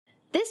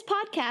This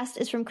podcast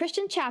is from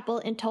Christian Chapel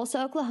in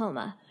Tulsa,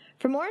 Oklahoma.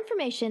 For more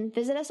information,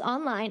 visit us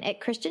online at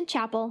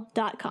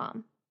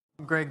christianchapel.com.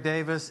 I'm Greg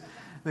Davis,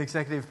 the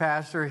executive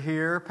pastor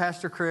here.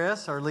 Pastor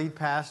Chris, our lead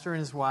pastor, and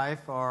his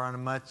wife are on a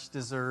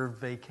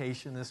much-deserved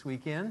vacation this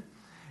weekend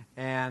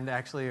and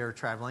actually are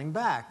traveling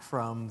back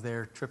from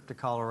their trip to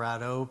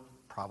Colorado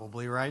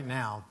probably right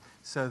now.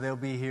 So they'll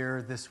be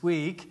here this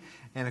week,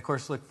 and of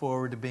course look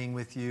forward to being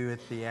with you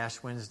at the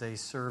Ash Wednesday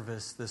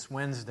service this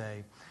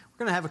Wednesday.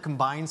 We're going to have a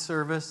combined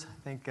service.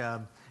 I think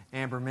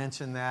Amber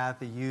mentioned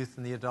that, the youth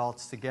and the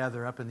adults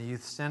together up in the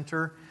youth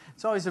center.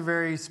 It's always a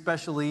very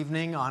special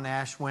evening on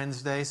Ash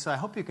Wednesday, so I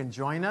hope you can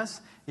join us.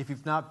 If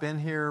you've not been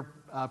here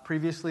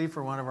previously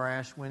for one of our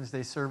Ash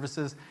Wednesday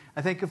services,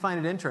 I think you'll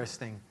find it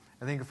interesting.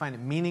 I think you'll find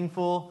it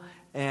meaningful,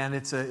 and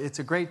it's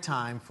a great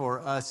time for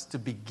us to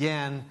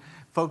begin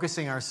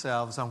focusing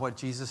ourselves on what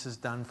Jesus has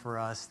done for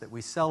us that we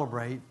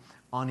celebrate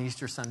on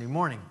Easter Sunday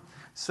morning.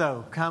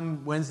 So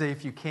come Wednesday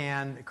if you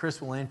can.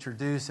 Chris will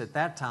introduce at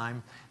that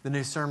time the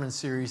new sermon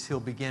series he'll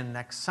begin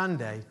next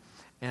Sunday.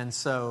 And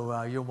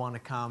so you'll want to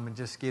come and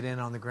just get in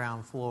on the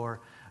ground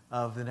floor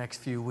of the next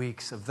few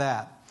weeks of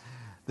that.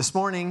 This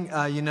morning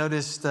you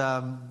noticed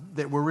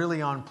that we're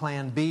really on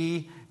Plan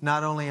B.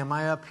 Not only am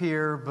I up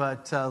here,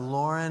 but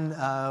Lauren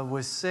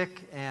was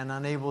sick and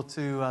unable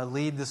to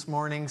lead this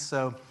morning.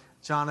 So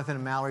Jonathan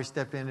and Mallory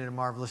stepped in and did a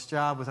marvelous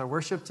job with our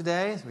worship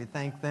today. So we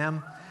thank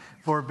them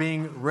for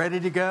being ready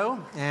to go,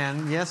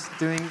 and yes,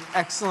 doing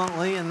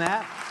excellently in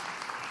that,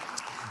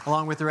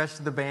 along with the rest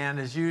of the band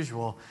as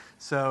usual.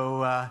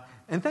 So,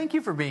 and thank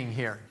you for being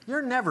here.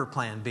 You're never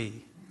Plan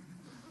B,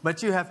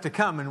 but you have to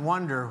come and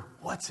wonder,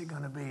 what's it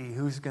going to be?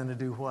 Who's going to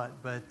do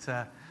what?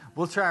 But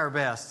we'll try our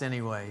best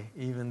anyway,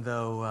 even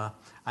though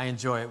I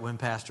enjoy it when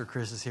Pastor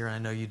Chris is here, and I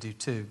know you do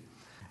too.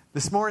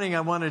 This morning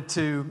I wanted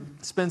to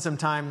spend some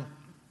time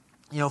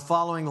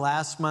following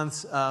last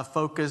month's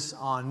focus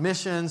on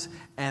missions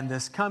and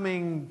this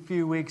coming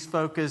few weeks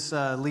focus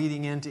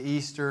leading into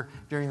Easter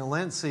during the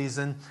Lent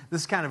season, this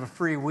is kind of a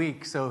free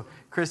week. So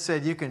Chris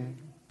said, you can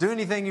do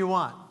anything you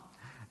want.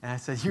 And I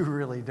said, you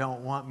really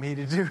don't want me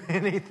to do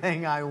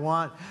anything I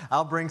want.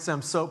 I'll bring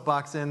some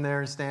soapbox in there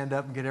and stand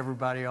up and get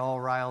everybody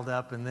all riled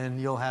up, and then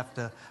you'll have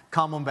to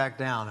calm them back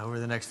down over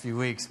the next few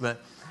weeks.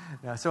 But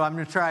so I'm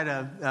going to try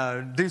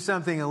to do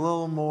something a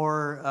little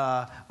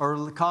more,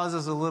 or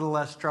causes a little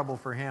less trouble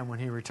for him when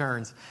he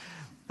returns.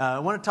 I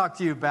want to talk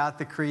to you about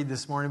the Creed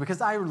this morning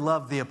because I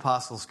love the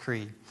Apostles'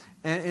 Creed.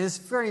 And it's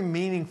very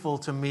meaningful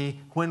to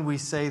me when we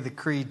say the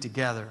Creed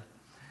together.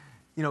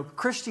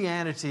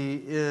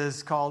 Christianity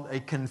is called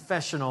a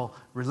confessional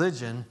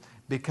religion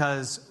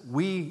because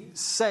we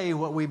say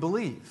what we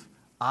believe.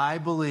 I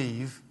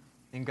believe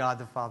in God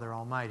the Father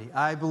Almighty.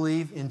 I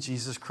believe in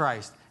Jesus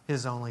Christ,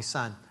 His only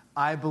Son.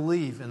 I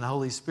believe in the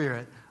Holy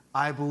Spirit.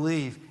 I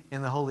believe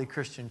in the Holy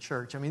Christian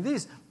Church. I mean,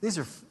 these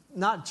are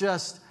not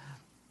just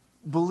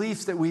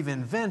beliefs that we've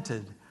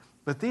invented,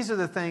 but these are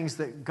the things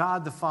that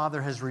God the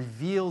Father has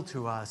revealed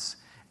to us.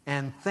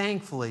 And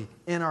thankfully,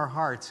 in our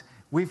hearts,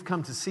 we've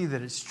come to see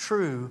that it's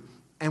true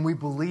and we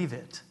believe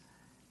it.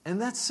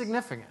 And that's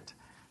significant,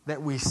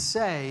 that we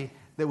say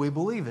that we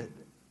believe it.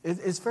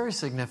 It's very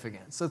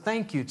significant. So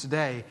thank you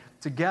today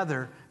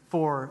together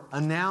for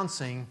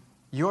announcing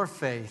your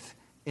faith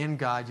in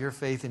God, your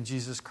faith in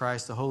Jesus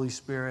Christ, the Holy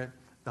Spirit,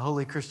 the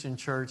Holy Christian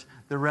Church,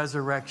 the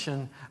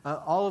resurrection,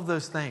 all of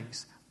those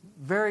things.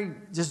 Very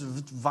just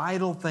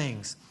vital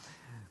things.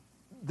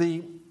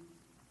 The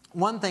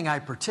one thing I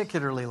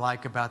particularly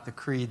like about the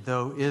Creed,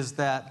 though, is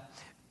that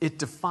it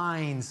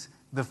defines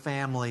the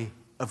family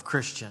of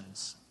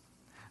Christians.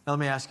 Now, let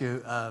me ask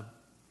you a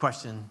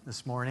question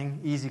this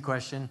morning, easy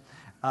question.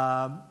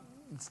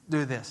 Let's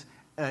do this.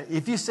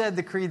 If you said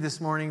the Creed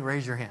this morning,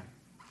 raise your hand.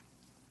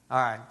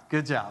 All right,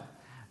 good job.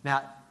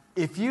 Now,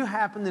 if you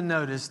happen to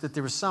notice that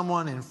there was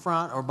someone in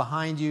front or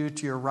behind you,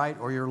 to your right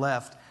or your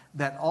left,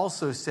 that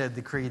also said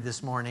the Creed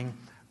this morning,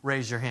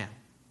 raise your hand.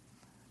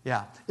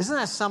 Yeah. Isn't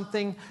that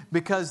something?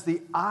 Because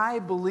the I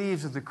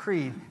believes of the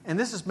Creed, and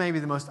this is maybe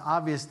the most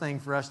obvious thing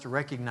for us to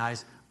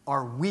recognize,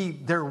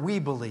 they're we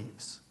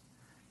believes.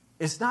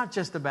 It's not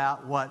just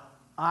about what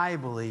I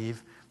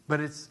believe, but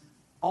it's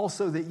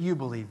also that you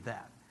believe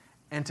that.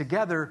 And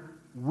together,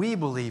 we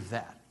believe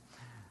that.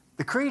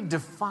 The Creed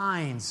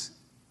defines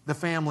the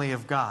family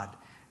of God.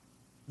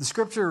 The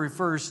Scripture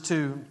refers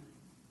to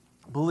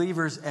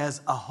believers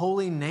as a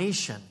holy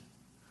nation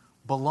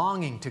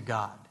belonging to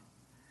God.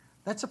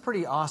 That's a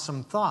pretty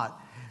awesome thought.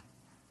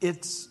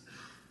 It's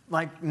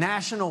like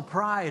national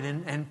pride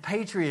and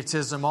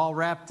patriotism all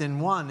wrapped in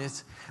one.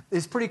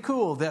 It's pretty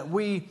cool that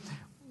we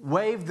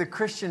wave the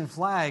Christian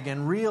flag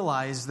and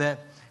realize that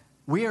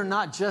we are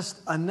not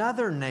just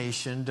another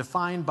nation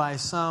defined by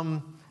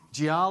some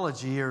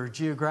geology or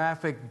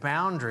geographic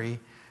boundary,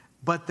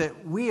 but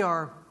that we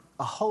are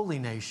a holy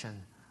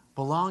nation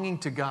belonging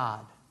to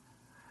God.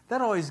 That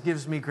always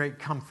gives me great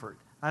comfort.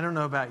 I don't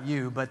know about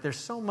you, but there's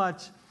so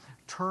much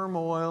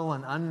turmoil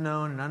and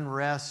unknown and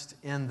unrest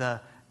in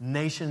the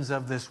nations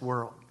of this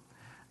world.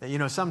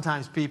 That,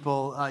 sometimes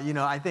people,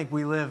 I think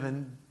we live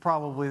in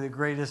probably the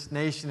greatest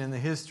nation in the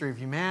history of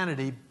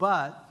humanity,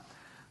 but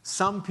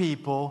some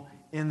people,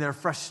 in their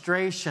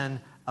frustration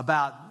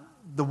about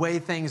the way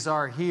things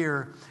are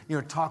here,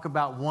 talk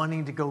about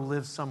wanting to go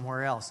live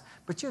somewhere else.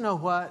 But you know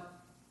what?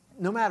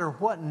 No matter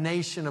what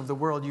nation of the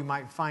world you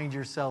might find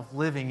yourself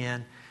living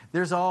in,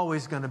 there's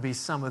always going to be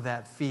some of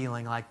that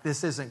feeling like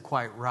this isn't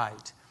quite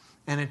right.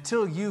 And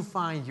until you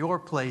find your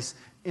place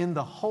in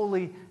the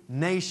holy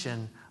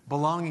nation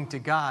belonging to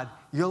God,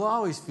 you'll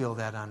always feel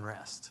that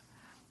unrest.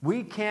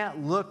 We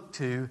can't look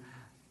to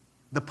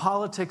the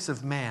politics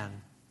of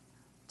man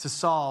to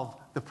solve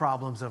the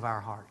problems of our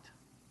heart.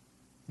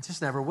 It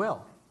just never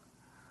will.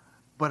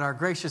 But our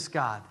gracious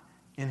God,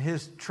 in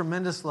His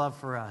tremendous love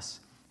for us,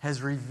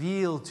 has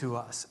revealed to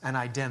us an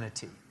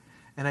identity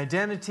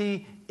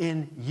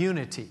in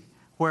unity,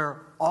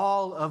 where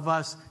all of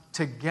us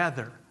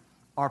together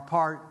are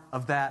part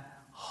of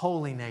that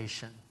holy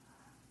nation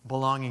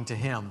belonging to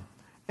Him.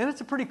 And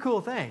it's a pretty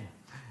cool thing.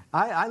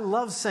 I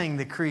love saying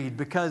the creed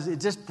because it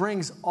just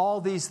brings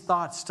all these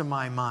thoughts to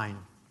my mind.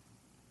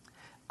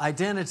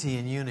 Identity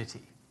and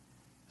unity.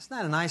 Isn't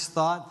that a nice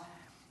thought?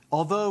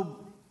 Although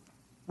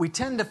we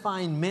tend to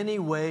find many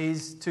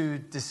ways to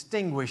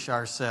distinguish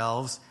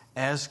ourselves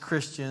as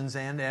Christians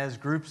and as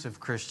groups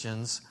of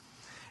Christians.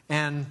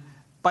 And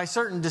by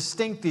certain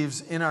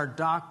distinctives in our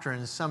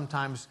doctrines,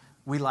 sometimes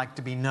we like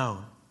to be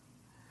known.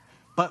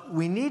 But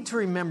we need to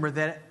remember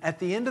that at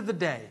the end of the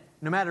day,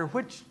 no matter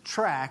which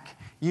track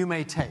you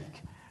may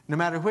take, no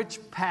matter which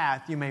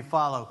path you may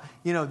follow.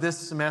 This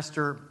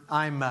semester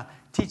I'm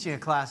teaching a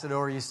class at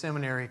ORU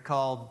Seminary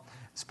called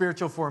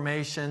Spiritual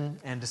Formation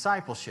and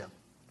Discipleship.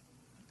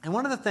 And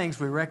one of the things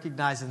we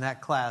recognize in that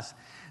class,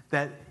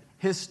 that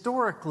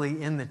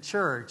historically in the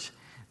church,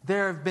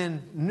 there have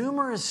been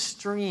numerous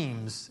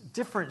streams,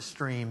 different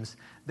streams,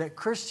 that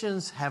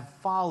Christians have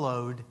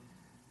followed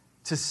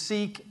to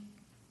seek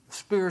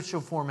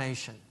spiritual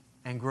formation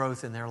and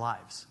growth in their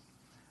lives.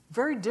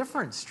 Very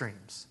different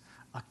streams.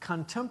 A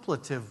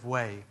contemplative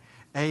way,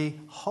 a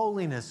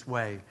holiness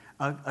way,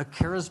 a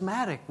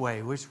charismatic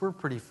way, which we're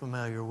pretty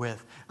familiar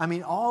with. I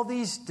mean, all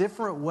these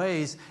different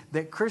ways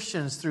that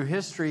Christians through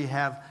history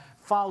have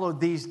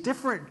followed these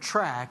different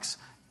tracks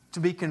to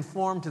be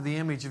conformed to the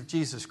image of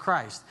Jesus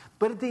Christ.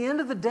 But at the end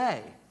of the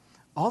day,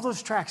 all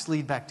those tracks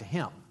lead back to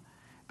Him.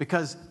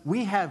 Because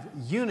we have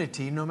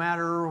unity no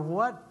matter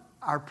what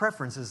our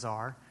preferences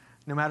are,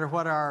 no matter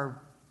what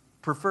our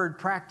preferred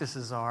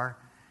practices are.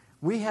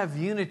 We have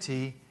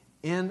unity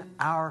in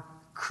our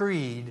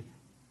creed.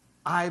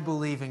 I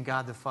believe in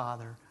God the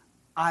Father.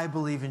 I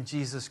believe in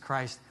Jesus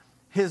Christ,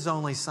 His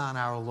only Son,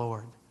 our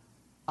Lord.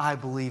 I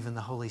believe in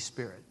the Holy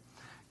Spirit.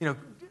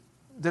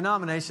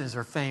 Denominations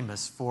are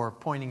famous for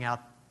pointing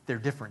out their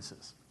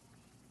differences.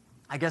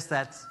 I guess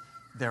that's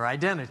their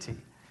identity.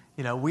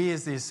 We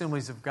as the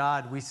Assemblies of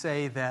God, we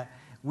say that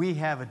we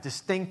have a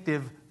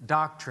distinctive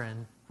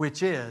doctrine,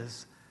 which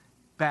is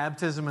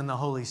baptism in the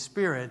Holy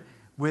Spirit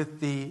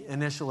with the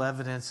initial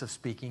evidence of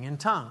speaking in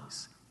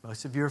tongues.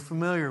 Most of you are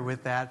familiar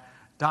with that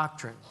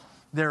doctrine.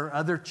 There are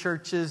other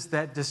churches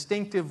that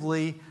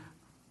distinctively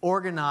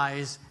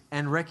organize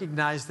and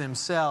recognize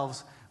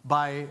themselves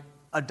by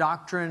a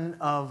doctrine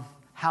of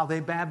how they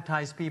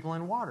baptize people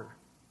in water.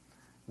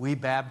 We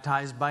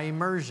baptize by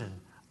immersion.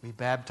 We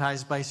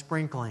baptize by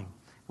sprinkling.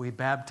 We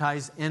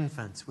baptize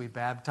infants. We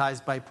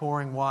baptize by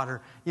pouring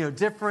water.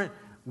 Different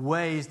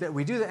ways that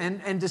we do that.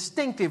 And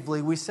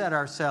distinctively, we set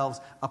ourselves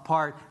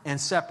apart and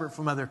separate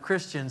from other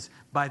Christians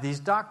by these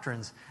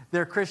doctrines.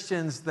 There are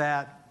Christians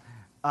that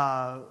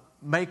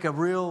make a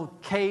real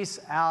case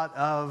out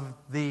of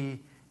the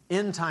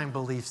end-time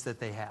beliefs that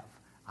they have.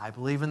 I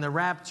believe in the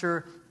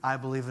rapture. I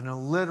believe in a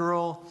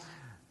literal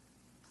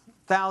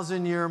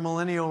 1,000-year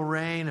millennial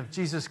reign of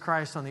Jesus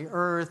Christ on the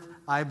earth.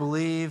 I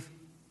believe,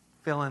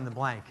 fill in the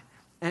blank.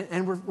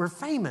 And we're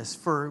famous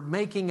for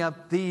making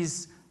up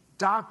these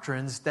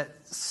doctrines that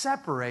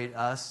separate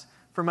us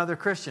from other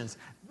Christians.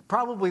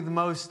 Probably the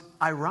most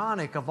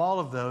ironic of all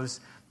of those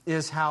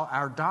is how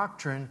our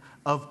doctrine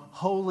of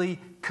Holy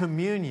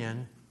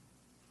Communion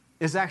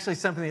is actually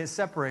something that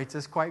separates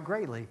us quite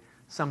greatly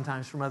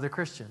sometimes from other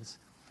Christians.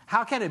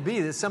 How can it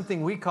be that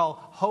something we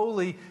call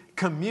Holy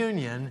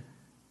Communion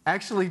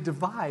actually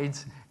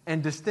divides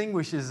and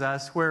distinguishes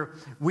us where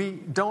we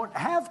don't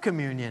have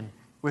communion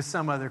with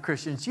some other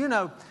Christians? You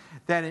know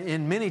that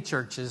in many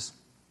churches,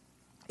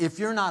 if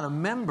you're not a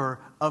member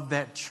of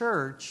that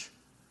church,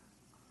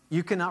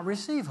 you cannot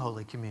receive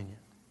Holy Communion.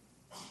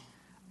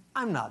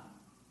 I'm not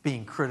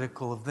being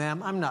critical of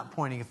them. I'm not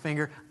pointing a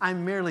finger.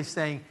 I'm merely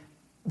saying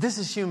this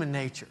is human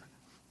nature,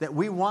 that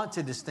we want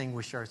to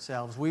distinguish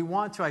ourselves. We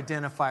want to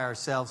identify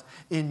ourselves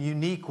in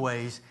unique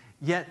ways.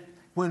 Yet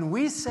when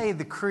we say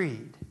the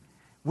creed,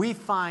 we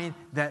find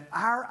that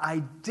our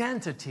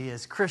identity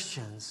as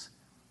Christians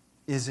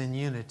is in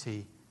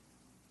unity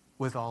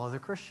with all other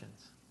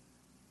Christians.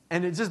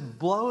 And it just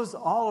blows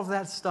all of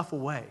that stuff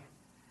away.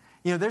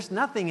 There's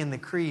nothing in the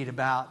creed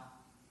about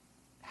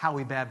how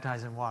we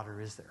baptize in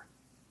water, is there?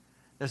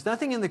 There's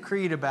nothing in the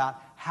creed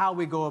about how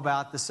we go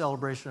about the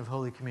celebration of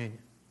Holy Communion.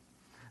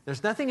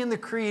 There's nothing in the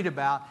creed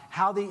about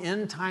how the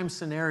end time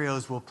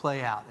scenarios will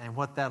play out and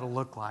what that'll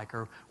look like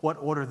or what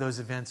order those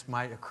events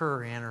might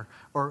occur in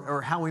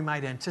or how we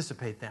might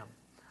anticipate them.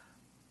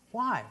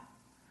 Why?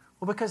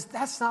 Well, because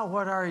that's not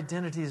what our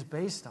identity is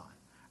based on.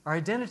 Our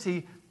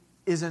identity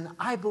is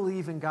I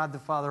believe in God the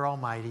Father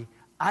Almighty.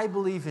 I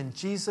believe in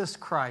Jesus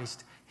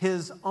Christ,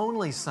 His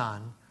only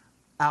Son,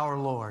 our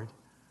Lord.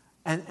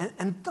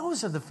 And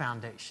those are the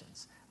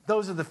foundations.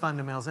 Those are the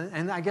fundamentals.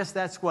 And I guess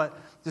that's what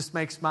just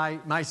makes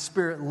my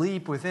spirit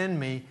leap within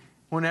me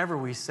whenever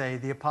we say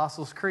the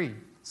Apostles' Creed.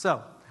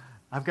 So,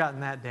 I've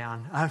gotten that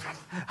down.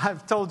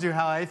 I've told you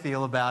how I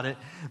feel about it.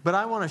 But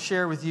I want to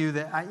share with you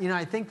that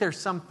I think there's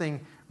something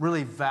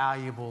really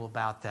valuable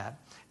about that.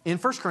 In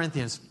 1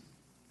 Corinthians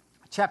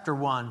chapter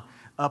 1,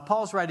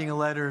 Paul's writing a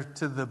letter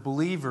to the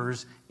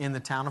believers in the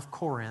town of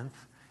Corinth,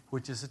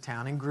 which is a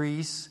town in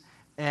Greece.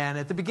 And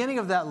at the beginning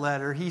of that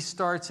letter, he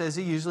starts, as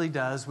he usually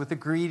does, with a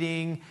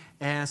greeting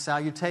and a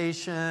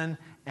salutation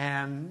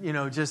and,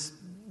 just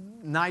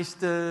nice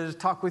to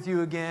talk with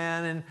you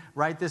again and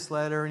write this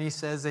letter. And he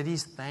says that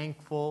he's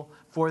thankful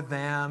for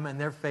them and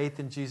their faith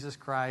in Jesus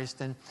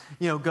Christ and,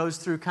 goes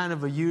through kind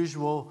of a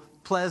usual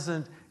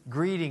pleasant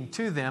greeting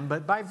to them.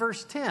 But by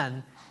verse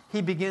 10,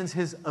 he begins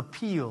his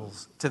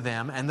appeals to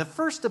them. And the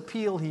first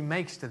appeal he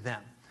makes to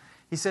them,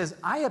 he says,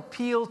 I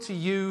appeal to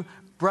you,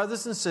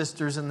 brothers and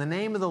sisters, in the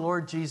name of the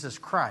Lord Jesus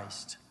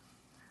Christ,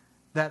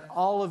 that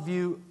all of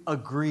you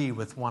agree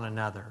with one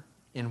another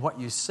in what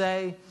you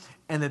say,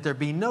 and that there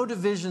be no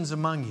divisions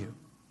among you,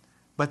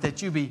 but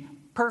that you be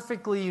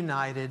perfectly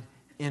united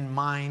in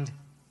mind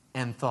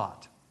and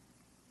thought.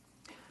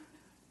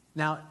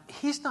 Now,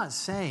 he's not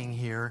saying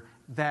here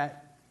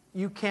that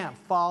you can't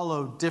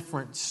follow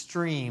different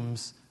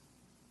streams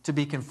to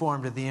be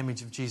conformed to the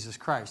image of Jesus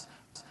Christ.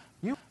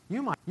 You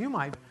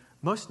might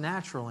most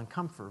natural and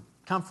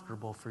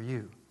comfortable for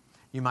you.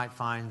 You might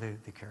find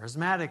the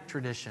charismatic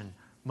tradition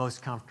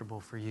most comfortable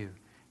for you.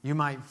 You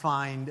might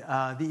find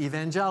the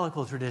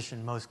evangelical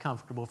tradition most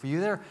comfortable for you.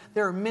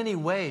 There are many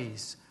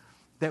ways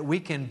that we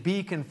can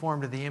be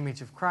conformed to the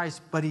image of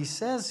Christ, but he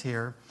says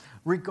here,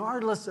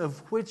 regardless of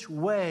which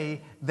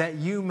way that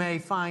you may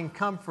find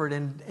comfort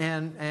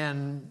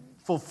and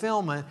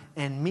fulfillment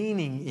and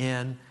meaning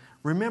in,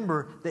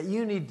 remember that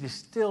you need to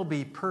still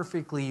be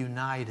perfectly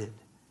united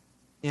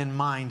in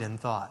mind and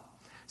thought.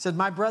 He said,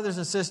 my brothers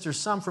and sisters,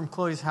 some from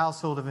Chloe's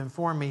household have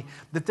informed me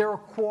that there are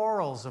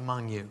quarrels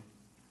among you.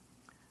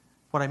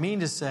 What I mean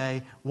to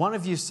say, one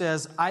of you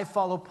says, I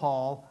follow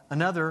Paul,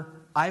 another,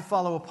 I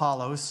follow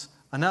Apollos,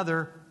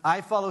 another,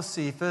 I follow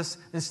Cephas,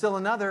 and still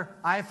another,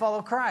 I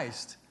follow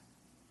Christ.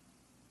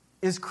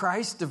 Is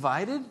Christ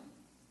divided?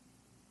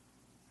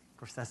 Of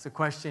course, that's the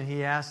question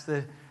he asked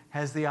that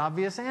has the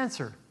obvious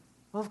answer.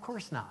 Well, of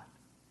course not.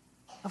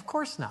 Of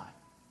course not.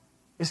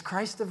 Is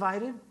Christ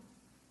divided?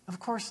 Of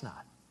course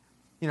not.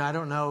 I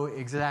don't know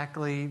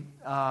exactly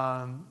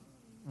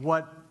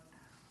what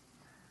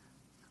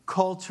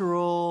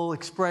cultural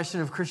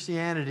expression of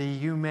Christianity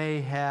you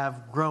may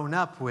have grown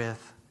up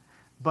with,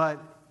 but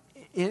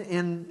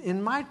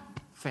in my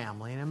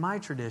family and in my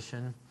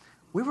tradition,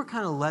 we were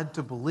kind of led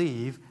to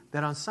believe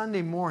that on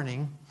Sunday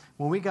morning,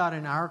 when we got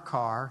in our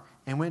car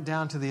and went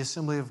down to the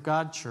Assembly of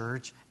God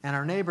church, and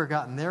our neighbor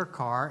got in their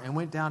car and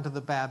went down to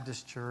the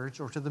Baptist church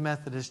or to the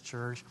Methodist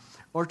church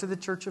or to the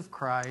Church of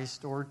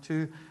Christ or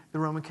to the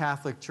Roman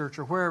Catholic Church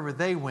or wherever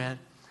they went,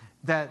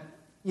 that,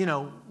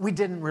 we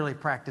didn't really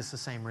practice the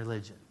same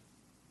religion.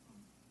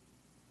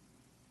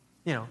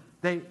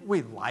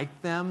 We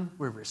liked them,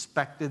 we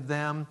respected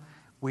them,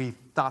 we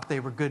thought they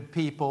were good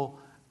people,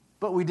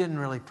 but we didn't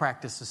really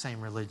practice the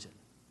same religion.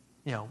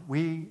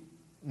 We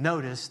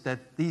noticed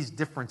that these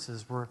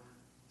differences were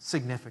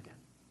significant.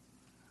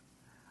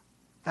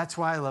 That's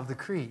why I love the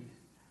Creed.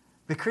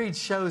 The Creed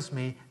shows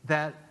me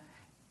that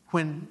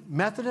when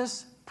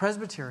Methodists,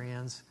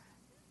 Presbyterians,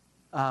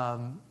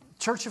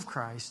 Church of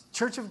Christ,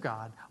 Church of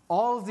God,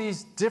 all of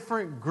these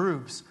different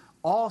groups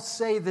all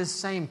say this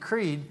same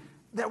creed,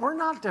 that we're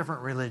not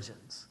different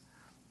religions,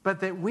 but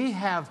that we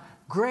have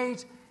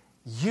great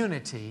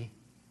unity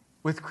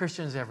with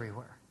Christians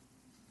everywhere.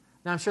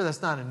 Now, I'm sure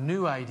that's not a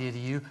new idea to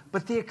you,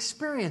 but the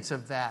experience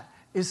of that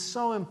is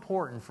so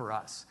important for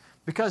us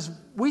because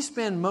we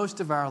spend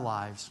most of our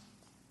lives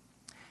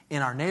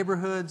in our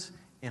neighborhoods,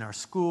 in our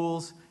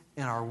schools,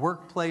 in our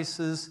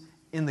workplaces,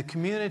 in the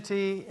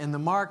community, in the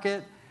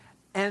market,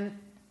 and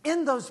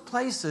in those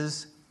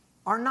places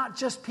are not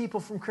just people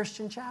from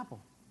Christian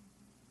Chapel.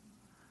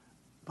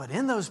 But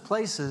in those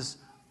places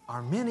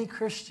are many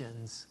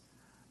Christians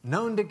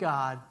known to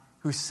God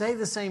who say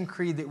the same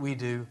creed that we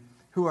do,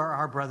 who are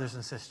our brothers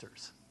and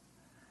sisters.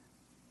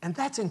 And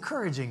that's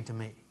encouraging to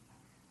me.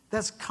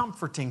 That's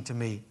comforting to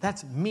me.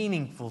 That's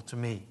meaningful to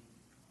me.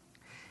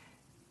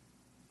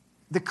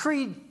 The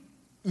creed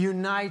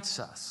unites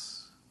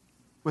us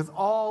with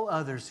all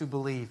others who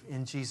believe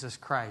in Jesus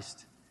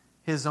Christ,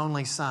 His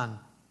only Son,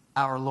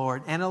 our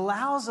Lord, and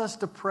allows us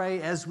to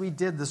pray as we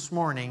did this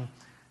morning,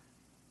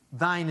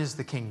 Thine is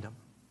the kingdom.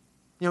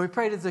 We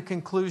prayed at the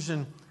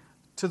conclusion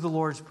to the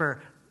Lord's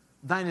Prayer,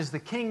 thine is the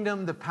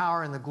kingdom, the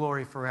power, and the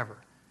glory forever.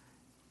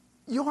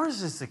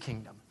 Yours is the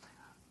kingdom.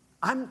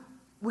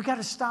 We got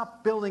to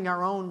stop building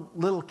our own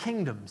little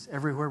kingdoms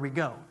everywhere we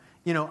go.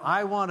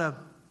 I want to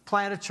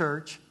plant a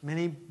church.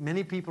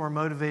 Many people are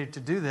motivated to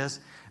do this.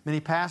 Many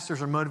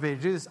pastors are motivated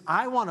to do this.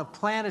 I want to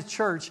plant a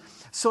church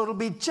so it'll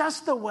be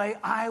just the way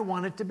I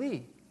want it to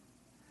be.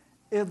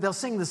 They'll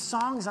sing the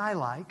songs I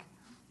like.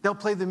 They'll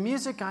play the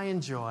music I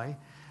enjoy.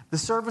 The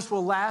service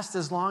will last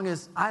as long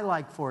as I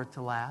like for it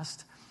to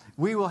last.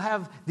 We will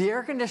have the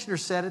air conditioner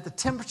set at the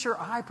temperature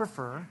I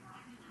prefer.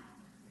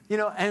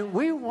 And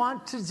we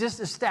want to just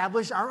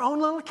establish our own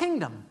little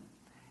kingdom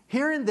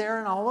here and there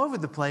and all over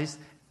the place,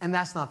 and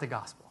that's not the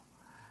gospel.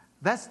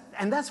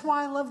 That's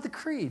why I love the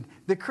creed.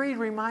 The creed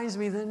reminds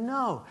me that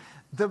no,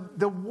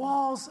 the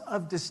walls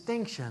of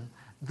distinction,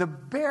 the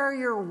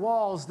barrier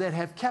walls that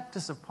have kept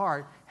us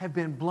apart have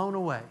been blown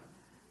away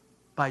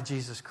by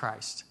Jesus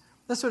Christ.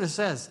 That's what it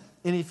says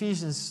in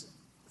Ephesians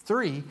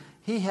 3.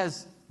 He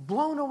has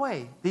blown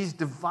away these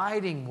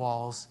dividing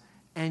walls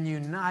and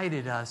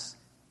united us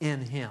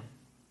in Him.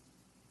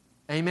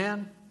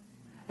 Amen?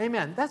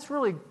 Amen. That's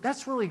really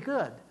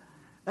good.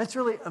 That's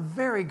really a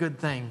very good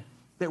thing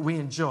that we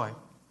enjoy.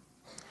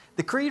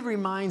 The creed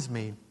reminds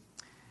me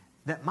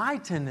that my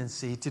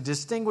tendency to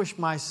distinguish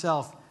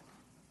myself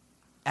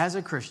as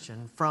a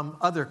Christian from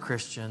other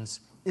Christians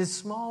is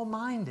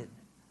small-minded,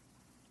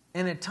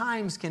 and at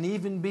times can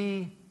even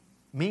be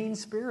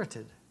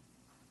mean-spirited.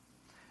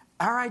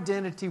 Our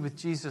identity with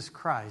Jesus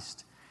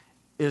Christ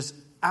is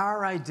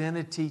our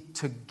identity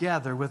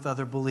together with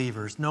other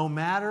believers, no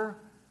matter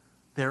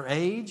their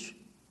age,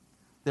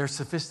 their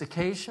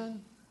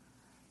sophistication,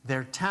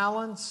 their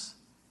talents,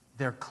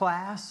 their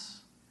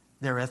class,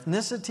 their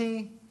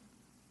ethnicity,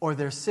 or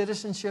their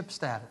citizenship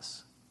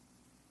status.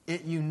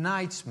 It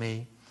unites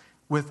me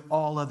with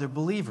all other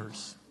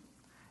believers.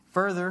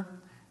 Further,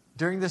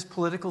 during this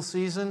political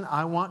season,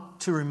 I want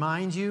to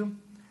remind you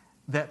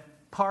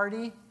that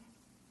party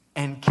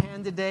and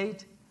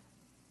candidate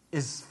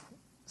is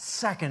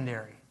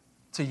secondary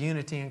to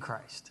unity in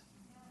Christ.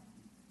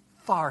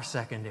 Far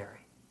secondary.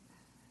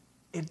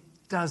 It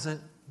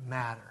doesn't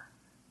matter.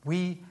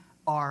 We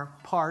are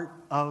part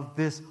of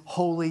this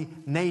holy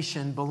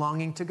nation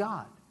belonging to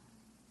God.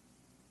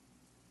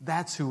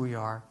 That's who we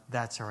are.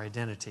 That's our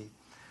identity.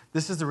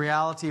 This is the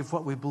reality of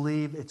what we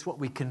believe. It's what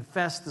we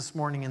confess this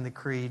morning in the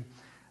creed.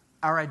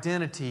 Our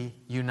identity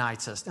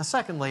unites us. Now,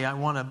 secondly, I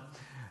want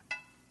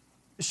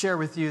to share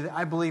with you that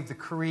I believe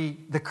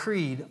the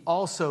creed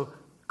also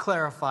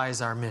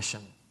clarifies our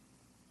mission.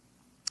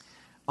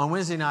 On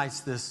Wednesday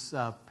nights this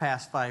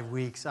past 5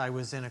 weeks, I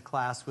was in a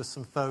class with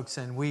some folks,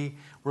 and we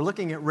were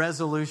looking at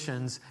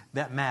resolutions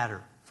that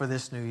matter for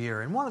this new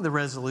year. And one of the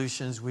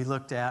resolutions we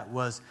looked at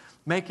was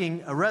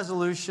making a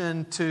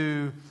resolution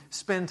to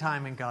spend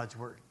time in God's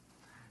Word,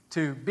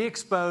 to be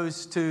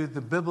exposed to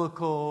the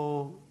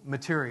biblical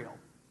material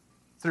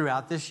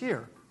throughout this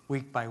year,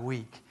 week by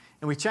week.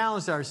 And we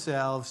challenged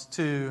ourselves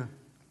to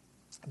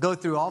go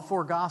through all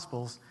 4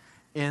 Gospels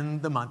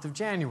in the month of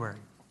January.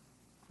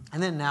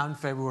 And then now in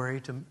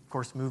February to, of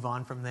course, move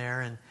on from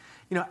there. And,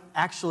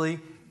 actually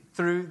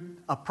through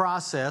a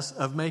process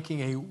of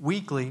making a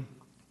weekly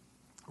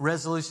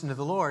resolution to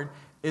the Lord,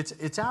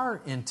 it's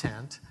our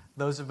intent,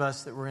 those of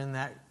us that were in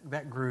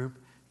that group,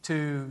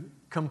 to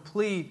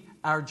complete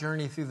our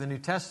journey through the New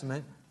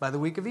Testament by the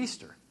week of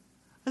Easter.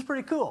 That's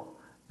pretty cool.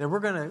 That we're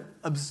going to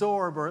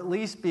absorb or at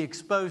least be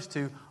exposed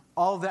to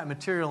all of that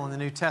material in the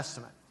New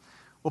Testament.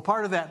 Well,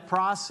 part of that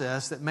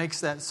process that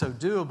makes that so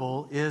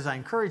doable is I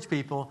encourage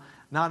people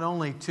not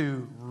only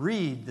to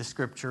read the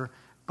Scripture,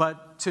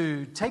 but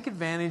to take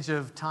advantage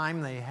of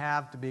time they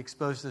have to be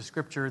exposed to the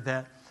Scripture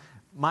that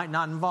might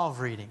not involve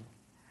reading.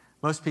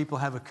 Most people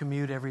have a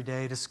commute every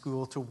day to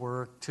school, to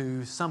work,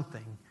 to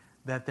something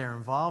that they're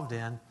involved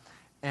in.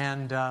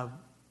 And I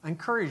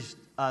encourage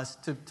us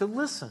to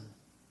listen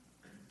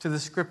to the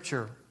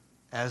Scripture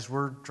as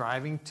we're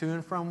driving to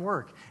and from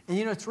work. And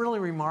it's really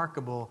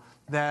remarkable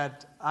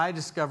that I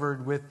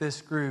discovered with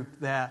this group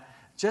that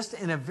just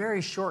in a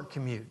very short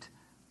commute,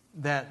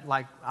 that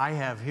like I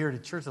have here to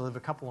church, I live a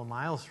couple of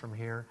miles from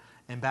here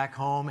and back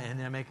home, and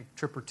then I make a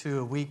trip or two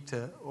a week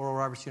to Oral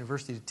Roberts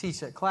University to teach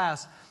that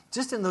class.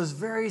 Just in those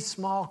very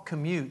small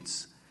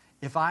commutes,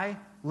 if I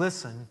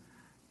listen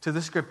to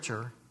the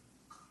Scripture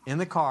in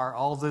the car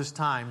all of those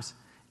times,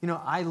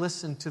 I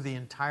listened to the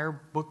entire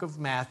book of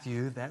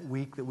Matthew that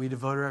week that we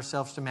devoted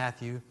ourselves to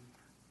Matthew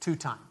 2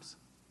 times.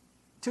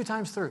 2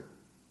 times through.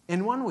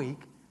 In 1 week,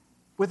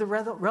 with a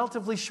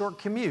relatively short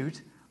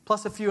commute,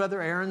 plus a few other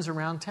errands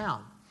around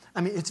town. I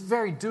mean, it's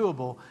very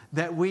doable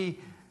that we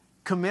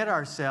commit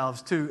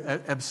ourselves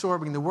to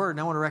absorbing the Word.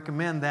 And I want to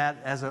recommend that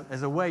as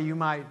a way you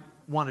might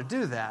want to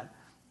do that,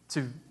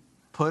 to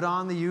put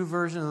on the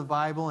YouVersion of the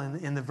Bible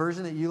in the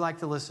version that you like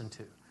to listen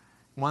to.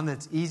 One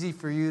that's easy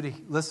for you to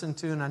listen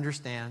to and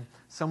understand.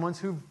 Someone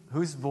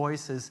whose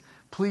voice is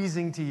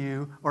pleasing to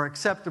you or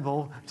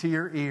acceptable to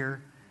your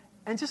ear.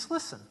 And just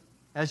listen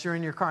as you're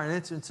in your car. And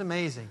it's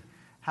amazing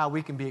how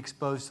we can be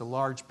exposed to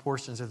large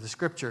portions of the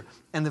Scripture.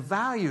 And the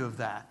value of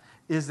that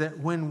is that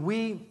when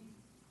we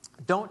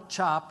don't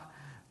chop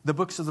the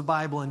books of the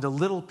Bible into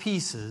little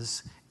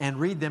pieces and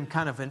read them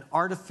kind of in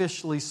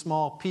artificially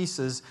small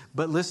pieces,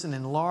 but listen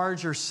in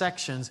larger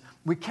sections,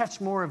 we catch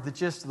more of the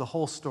gist of the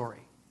whole story.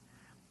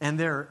 And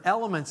there are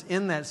elements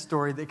in that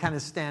story that kind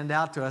of stand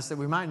out to us that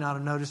we might not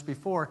have noticed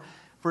before.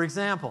 For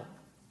example,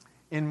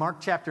 in Mark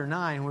chapter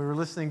 9, we were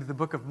listening to the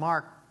book of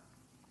Mark,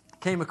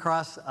 came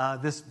across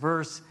this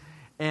verse,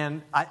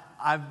 and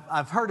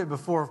I've heard it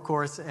before, of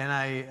course, and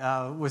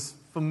I was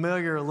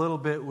familiar a little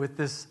bit with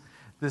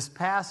this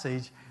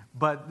passage,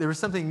 but there was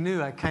something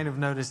new I kind of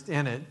noticed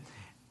in it.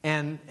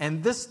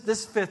 And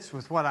this fits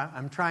with what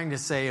I'm trying to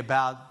say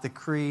about the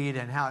creed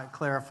and how it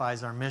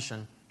clarifies our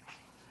mission.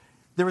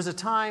 There was a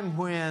time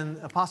when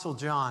Apostle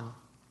John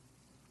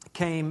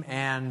came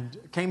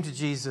to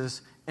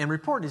Jesus and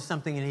reported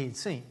something that he had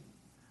seen.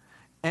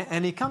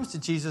 And he comes to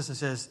Jesus and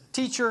says,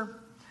 "Teacher,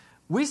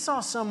 we saw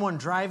someone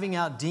driving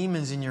out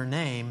demons in your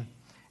name,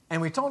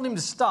 and we told him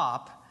to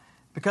stop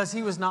because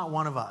he was not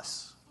one of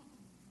us."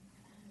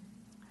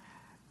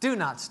 "Do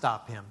not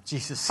stop him,"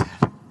 Jesus said.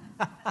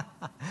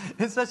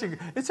 It's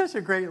such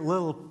a great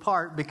little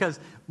part because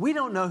we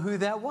don't know who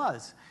that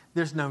was.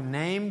 There's no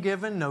name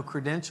given, no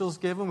credentials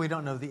given. We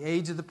don't know the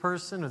age of the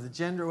person or the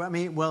gender.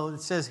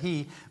 It says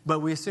he, but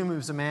we assume it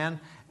was a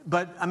man.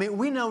 But,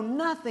 we know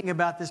nothing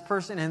about this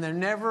person, and they're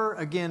never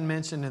again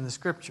mentioned in the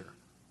Scripture.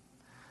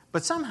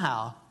 But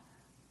somehow,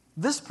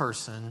 this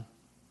person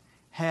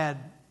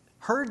had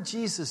heard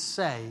Jesus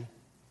say,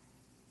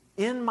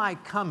 "In my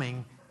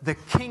coming, the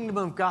kingdom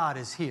of God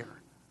is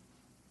here."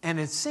 And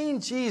had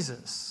seen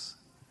Jesus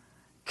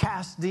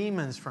cast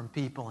demons from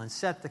people and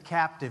set the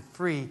captive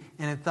free,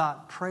 and had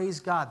thought,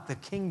 "Praise God, the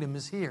kingdom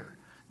is here.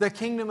 The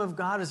kingdom of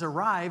God has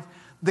arrived.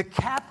 The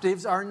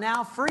captives are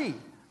now free."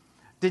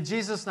 Did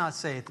Jesus not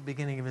say at the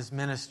beginning of his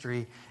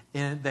ministry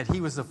that he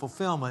was the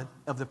fulfillment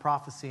of the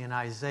prophecy in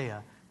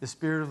Isaiah? "The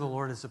Spirit of the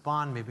Lord is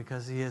upon me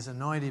because he has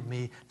anointed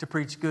me to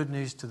preach good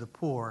news to the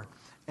poor,"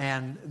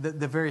 and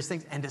the various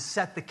things, and to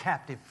set the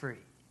captive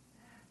free.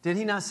 Did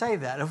he not say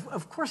that?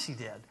 Of course he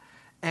did.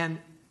 And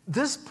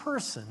this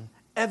person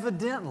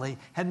evidently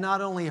had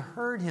not only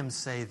heard him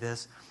say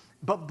this,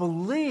 but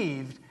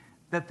believed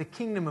that the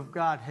kingdom of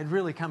God had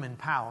really come in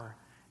power,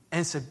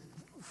 and said,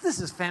 "This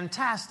is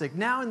fantastic.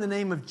 Now in the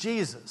name of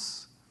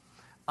Jesus,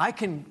 I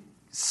can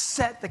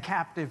set the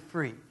captive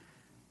free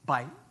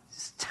by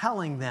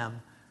telling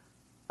them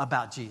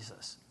about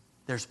Jesus.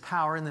 There's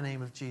power in the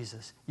name of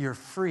Jesus. You're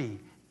free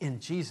in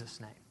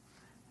Jesus' name."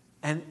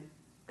 And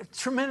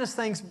tremendous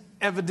things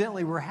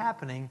evidently were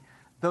happening,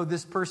 though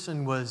this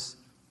person was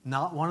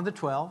not one of the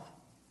 12,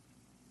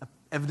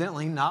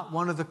 evidently not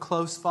one of the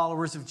close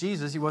followers of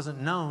Jesus. He wasn't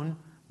known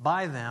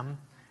by them.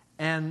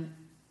 And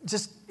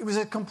it was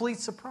a complete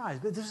surprise.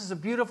 But this is a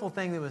beautiful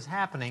thing that was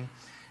happening.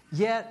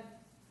 Yet,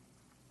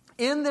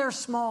 in their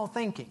small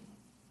thinking,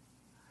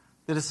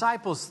 the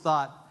disciples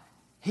thought,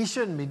 "He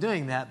shouldn't be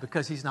doing that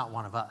because he's not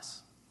one of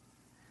us.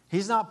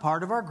 He's not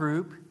part of our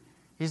group.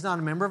 He's not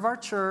a member of our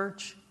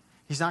church.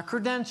 He's not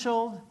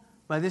credentialed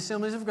by the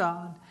Assemblies of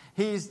God.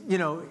 He's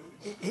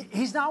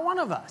not one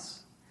of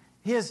us.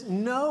 He has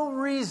no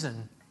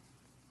reason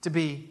to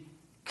be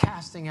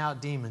casting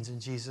out demons in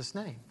Jesus'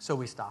 name." So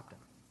we stopped him.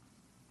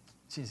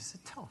 Jesus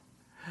said,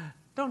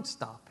 don't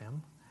stop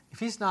him. If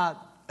he's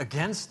not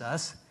against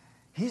us,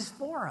 he's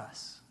for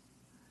us.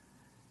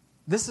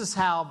 This is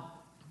how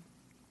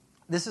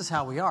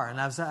we are.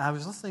 And I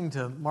was listening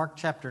to Mark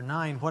chapter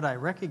 9. What I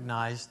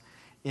recognized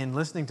in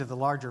listening to the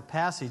larger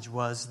passage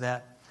was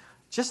that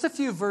just a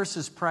few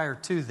verses prior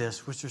to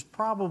this, which was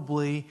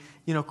probably,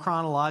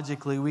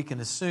 chronologically we can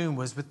assume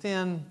was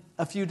within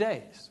a few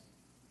days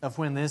of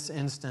when this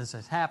instance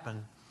has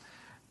happened,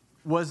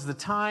 was the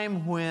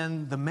time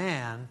when the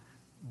man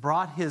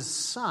brought his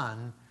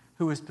son,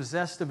 who was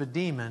possessed of a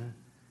demon,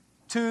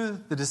 to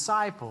the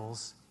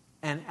disciples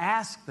and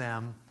asked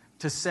them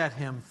to set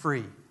him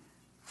free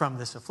from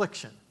this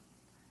affliction.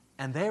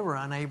 And they were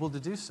unable to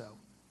do so.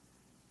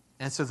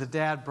 And so the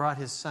dad brought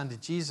his son to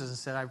Jesus and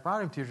said, "I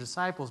brought him to your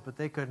disciples, but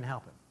they couldn't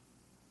help him.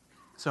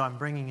 So I'm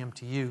bringing him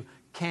to you.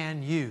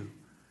 Can you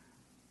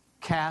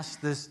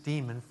cast this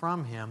demon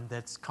from him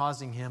that's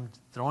causing him to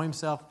throw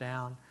himself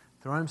down,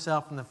 throw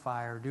himself in the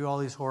fire, do all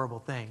these horrible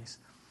things?"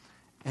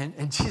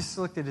 And Jesus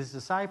looked at his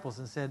disciples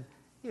and said,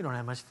 "You don't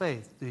have much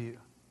faith, do you?"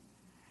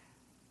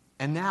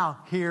 And now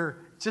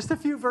here, just a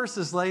few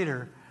verses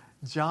later,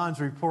 John's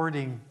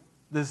reporting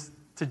this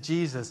to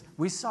Jesus.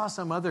 "We saw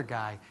some other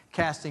guy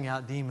casting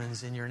out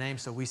demons in your name,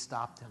 so we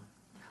stopped him."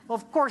 Well,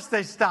 of course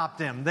they stopped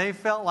him. They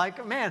felt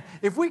like, man,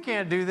 if we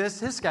can't do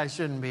this guy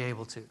shouldn't be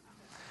able to.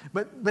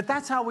 But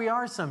that's how we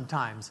are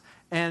sometimes.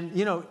 And,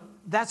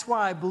 that's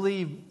why I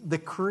believe the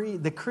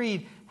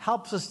creed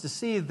helps us to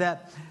see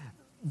that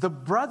the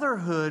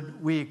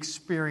brotherhood we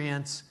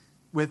experience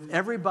with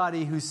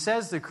everybody who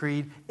says the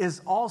creed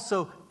is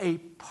also a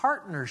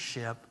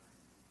partnership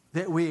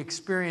that we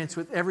experience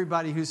with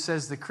everybody who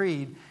says the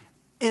creed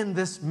in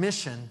this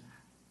mission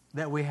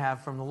that we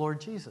have from the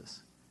Lord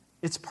Jesus.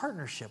 It's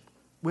partnership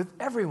with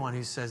everyone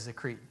who says the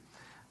creed.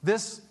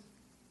 This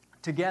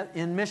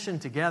In Mission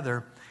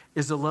Together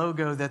is a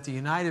logo that the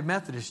United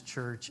Methodist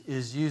Church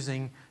is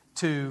using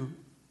to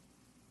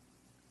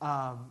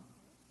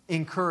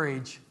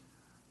encourage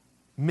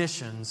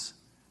missions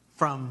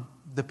from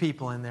the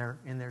people in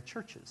their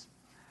churches.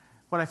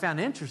 What I found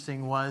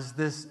interesting was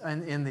this,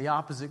 in the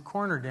opposite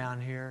corner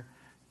down here,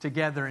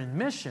 Together in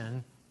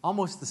Mission,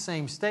 almost the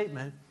same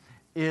statement,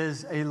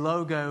 is a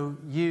logo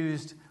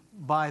used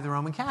by the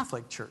Roman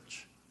Catholic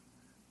Church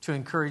to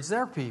encourage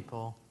their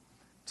people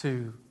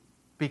to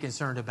be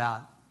concerned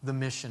about the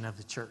mission of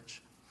the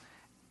church.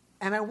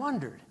 And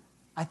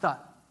I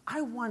thought,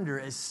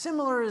 as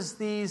similar as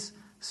these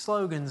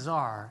slogans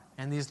are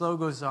and these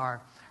logos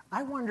are,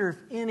 I wonder if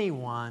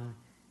anyone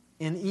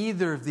in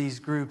either of these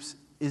groups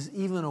is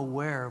even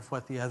aware of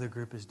what the other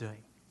group is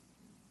doing.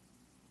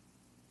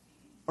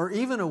 Or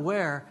even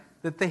aware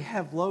that they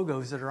have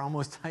logos that are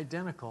almost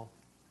identical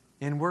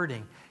in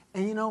wording.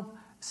 And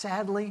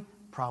sadly,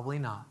 probably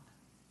not.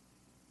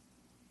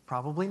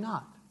 Probably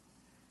not.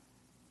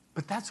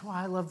 But that's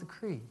why I love the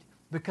Creed,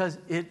 because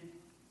it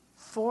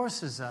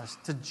forces us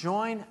to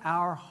join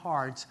our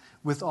hearts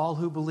with all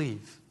who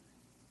believe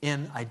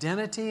in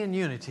identity and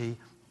unity,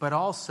 but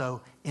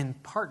also in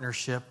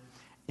partnership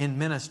in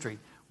ministry.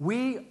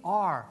 We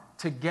are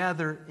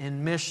together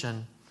in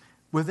mission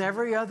with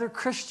every other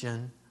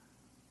Christian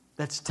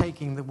that's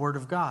taking the Word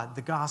of God,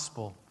 the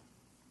gospel.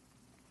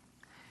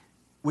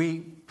 We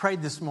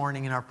prayed this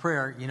morning in our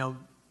prayer,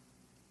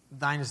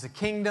 thine is the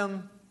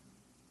kingdom,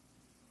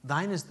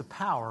 thine is the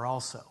power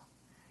also.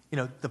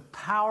 The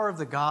power of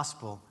the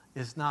gospel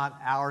is not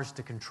ours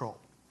to control.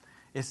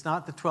 It's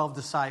not the 12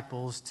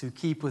 disciples to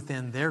keep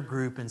within their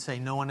group and say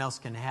no one else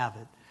can have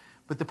it.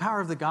 But the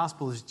power of the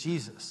gospel is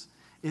Jesus.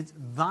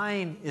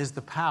 Thine is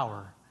the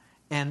power,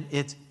 and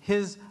it's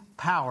His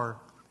power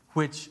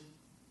which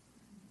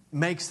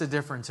makes the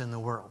difference in the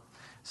world.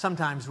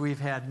 Sometimes we've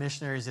had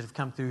missionaries that have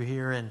come through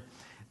here, and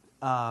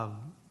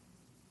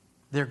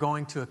they're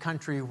going to a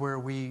country where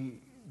we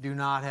do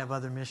not have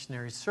other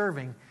missionaries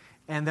serving,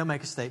 and they'll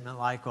make a statement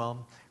like,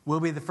 well, we'll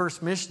be the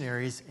first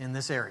missionaries in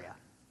this area,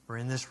 or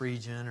in this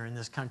region, or in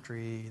this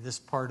country, this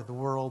part of the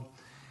world.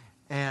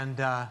 And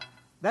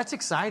that's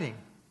exciting.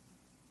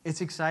 It's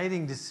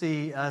exciting to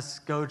see us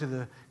go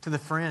to the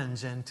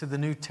fringe and to the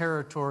new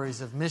territories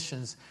of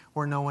missions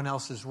where no one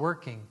else is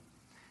working.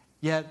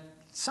 Yet,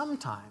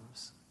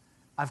 sometimes,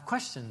 I've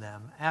questioned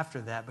them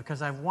after that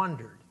because I've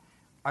wondered,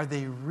 are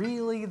they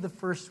really the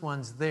first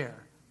ones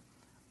there?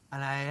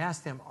 And I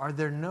asked them, are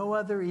there no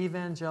other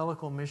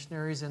evangelical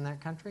missionaries in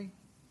that country?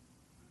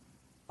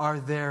 Are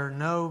there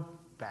no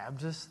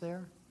Baptists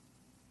there?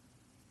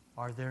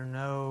 Are there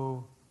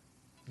no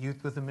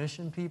Youth with a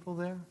Mission people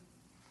there?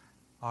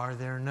 Are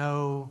there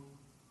no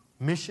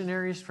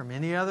missionaries from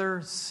any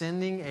other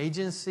sending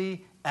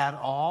agency at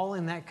all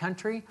in that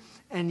country?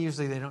 And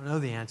usually they don't know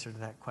the answer to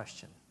that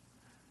question.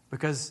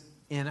 Because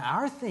in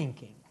our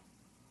thinking,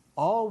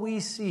 all we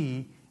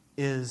see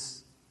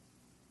is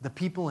the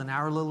people in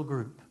our little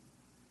group.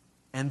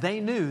 And they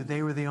knew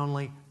they were the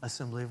only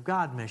Assembly of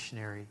God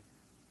missionary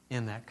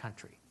in that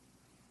country.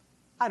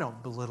 I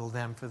don't belittle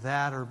them for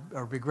that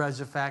or begrudge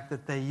the fact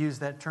that they use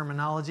that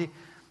terminology.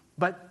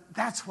 But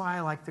that's why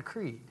I like the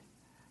Creed.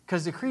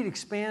 Because the Creed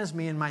expands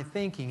me in my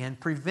thinking and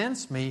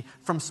prevents me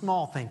from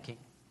small thinking.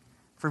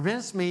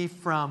 Prevents me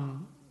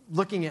from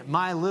looking at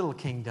my little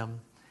kingdom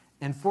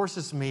and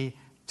forces me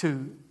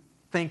to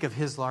think of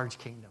His large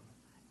kingdom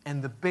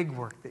and the big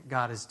work that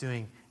God is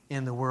doing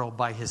in the world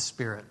by His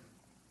Spirit.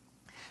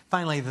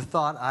 Finally, the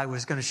thought I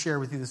was going to share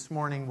with you this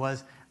morning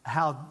was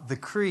how the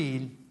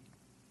Creed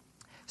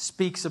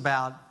speaks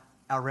about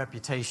our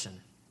reputation.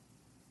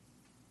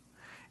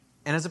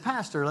 And as a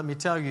pastor, let me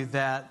tell you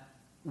that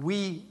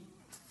we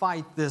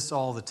fight this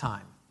all the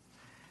time.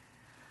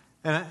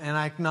 And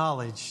I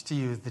acknowledge to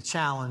you the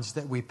challenge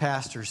that we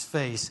pastors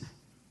face.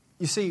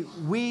 You see,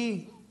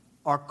 we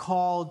are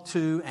called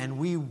to, and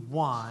we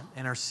want,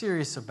 and are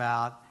serious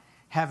about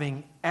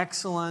having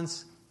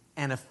excellence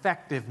and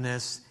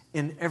effectiveness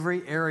in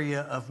every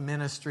area of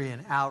ministry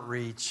and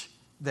outreach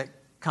that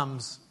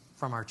comes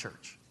from our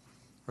church,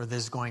 or that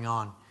is going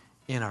on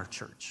in our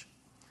church.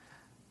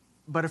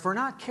 But if we're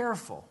not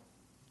careful,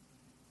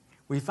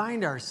 we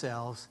find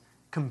ourselves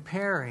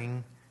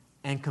comparing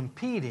and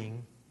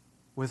competing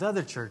with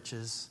other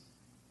churches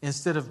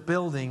instead of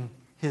building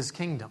His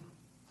kingdom.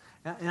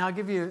 And I'll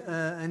give you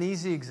an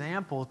easy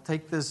example.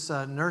 Take this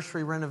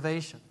nursery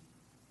renovation.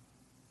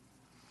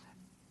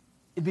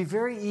 It'd be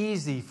very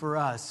easy for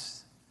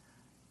us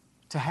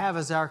to have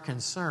as our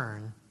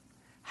concern,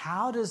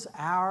 how does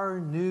our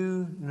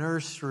new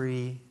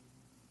nursery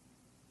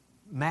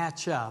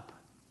match up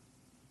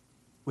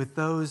with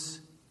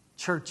those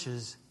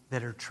churches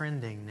that are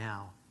trending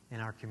now in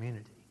our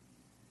community?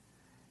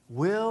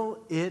 Will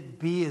it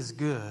be as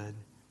good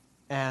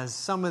as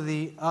some of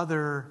the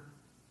other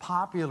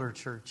popular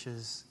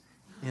churches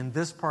in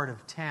this part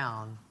of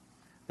town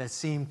that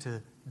seem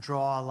to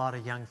draw a lot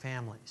of young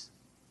families?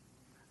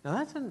 Now,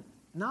 that's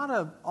not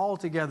an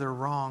altogether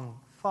wrong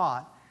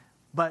thought,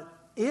 but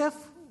if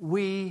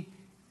we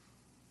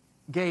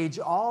gauge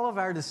all of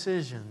our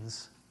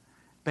decisions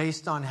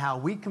based on how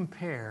we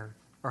compare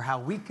or how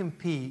we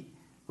compete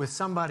with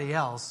somebody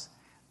else,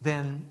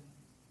 then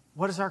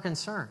what is our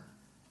concern?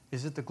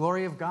 Is it the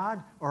glory of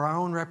God or our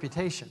own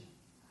reputation?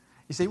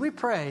 You see, we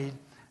prayed,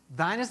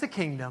 thine is the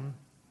kingdom,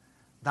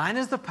 thine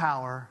is the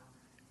power,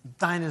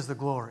 thine is the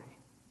glory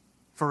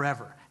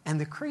forever. And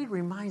the creed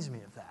reminds me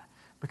of that,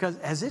 because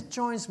as it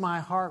joins my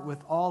heart with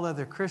all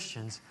other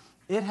Christians,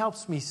 it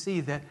helps me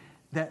see that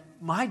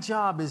my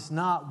job is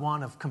not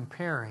one of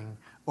comparing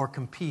or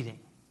competing.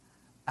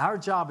 Our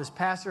job as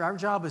pastor, our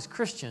job as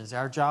Christians,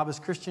 our job as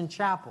Christian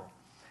Chapel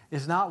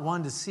is not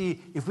one to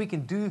see if we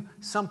can do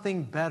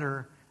something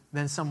better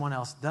than someone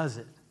else does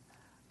it.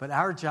 But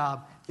our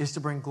job is to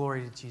bring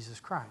glory to Jesus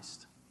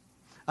Christ.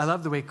 I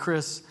love the way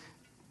Chris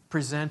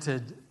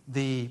presented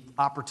the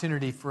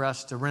opportunity for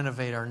us to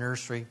renovate our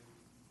nursery.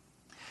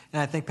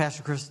 And I think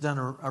Pastor Chris has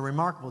done a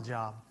remarkable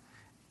job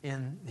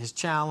in his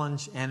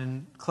challenge and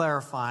in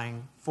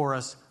clarifying for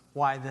us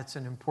why that's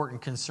an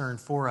important concern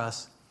for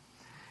us.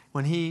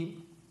 When he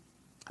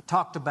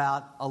talked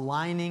about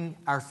aligning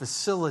our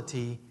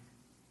facility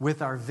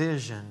with our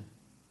vision,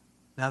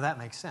 now that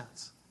makes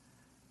sense.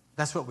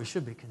 That's what we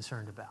should be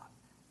concerned about.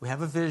 We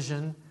have a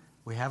vision,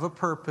 we have a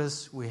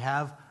purpose, we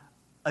have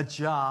a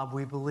job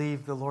we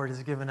believe the Lord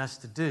has given us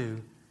to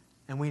do,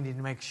 and we need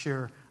to make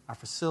sure our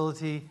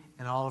facility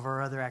and all of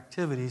our other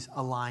activities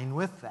align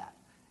with that.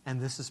 And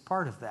this is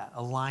part of that,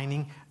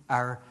 aligning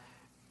our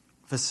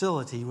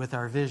facility with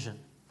our vision.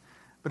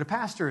 But a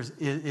pastor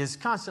is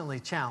constantly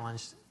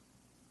challenged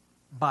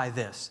by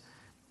this.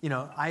 You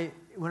know,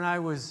 when I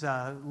was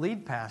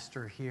lead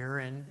pastor here,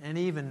 and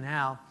even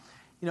now,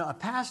 you know, a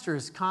pastor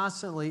is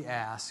constantly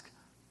asked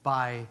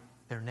by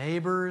their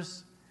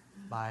neighbors,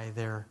 by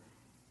their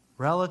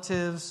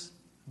relatives,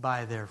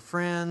 by their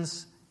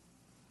friends,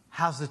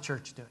 how's the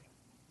church doing?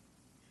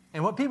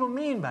 And what people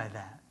mean by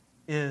that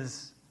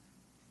is,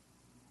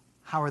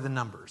 how are the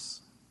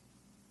numbers?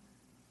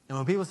 And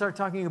when people start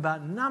talking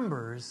about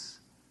numbers,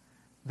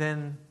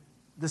 then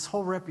this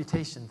whole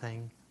reputation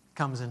thing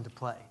comes into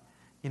play.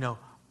 You know,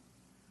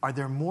 are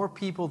there more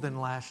people than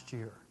last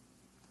year?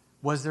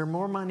 Was there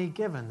more money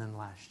given than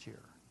last year?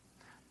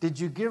 Did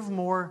you give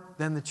more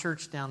than the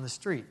church down the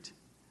street?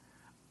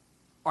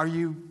 Are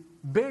you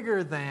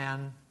bigger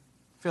than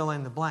fill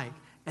in the blank?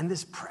 And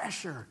this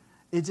pressure,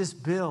 it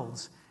just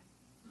builds.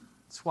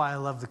 That's why I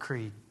love the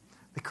creed.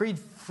 The creed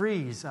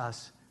frees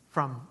us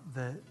from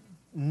the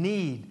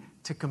need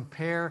to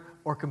compare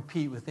or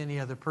compete with any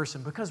other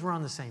person, because we're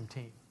on the same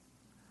team.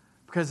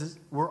 Because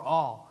we're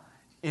all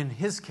in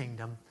His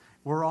kingdom.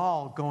 We're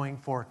all going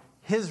for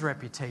His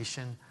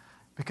reputation,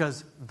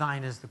 because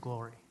thine is the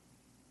glory.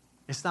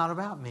 It's not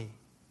about me.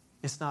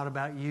 It's not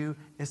about you.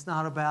 It's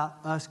not about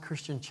us,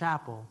 Christian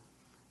Chapel.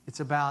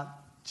 It's about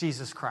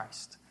Jesus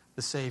Christ,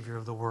 the Savior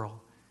of the world,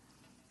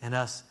 and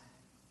us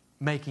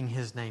making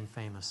His name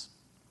famous.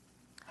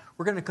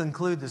 We're going to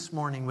conclude this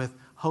morning with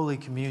Holy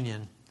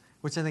Communion,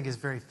 which I think is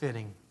very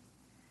fitting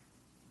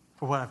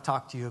for what I've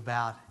talked to you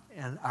about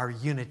and our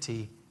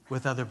unity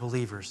with other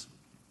believers.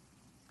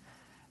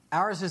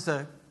 Ours is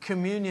a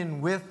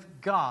communion with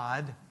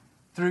God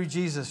through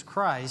Jesus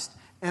Christ,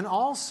 and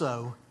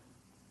also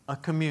a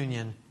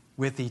communion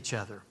with each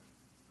other.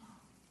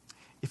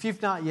 If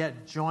you've not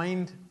yet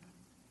joined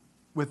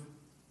with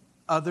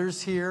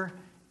others here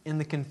in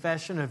the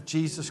confession of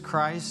Jesus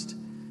Christ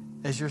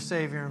as your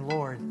Savior and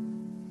Lord,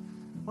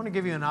 I want to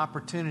give you an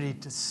opportunity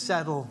to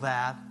settle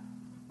that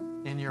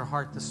in your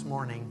heart this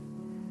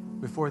morning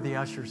before the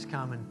ushers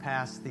come and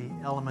pass the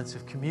elements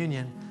of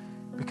communion,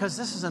 because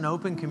this is an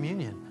open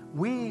communion.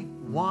 We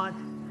want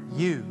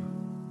you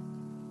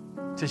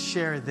to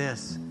share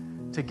this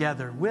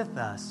together with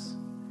us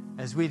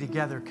as we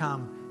together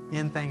come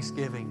in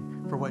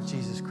thanksgiving for what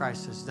Jesus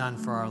Christ has done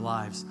for our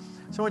lives.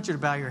 So I want you to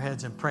bow your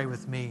heads and pray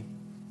with me.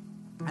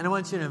 And I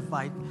want to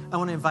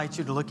invite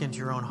you to look into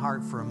your own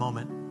heart for a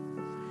moment.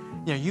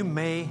 You know, you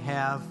may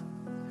have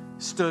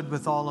stood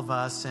with all of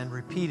us and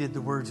repeated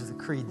the words of the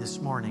creed this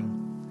morning,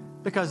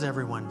 because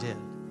everyone did,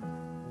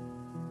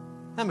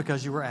 and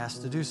because you were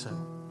asked to do so.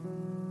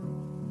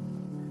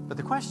 But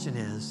the question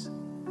is,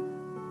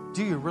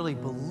 do you really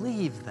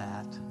believe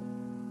that,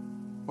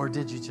 or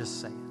did you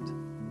just say it?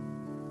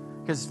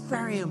 Because it's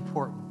very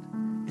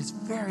important. It's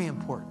very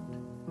important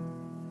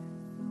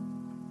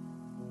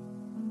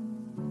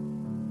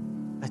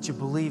that you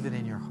believe it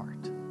in your heart.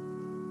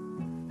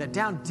 That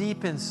down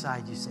deep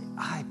inside you say,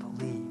 I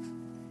believe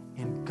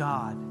in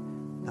God,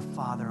 the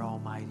Father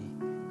Almighty,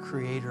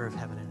 creator of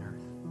heaven and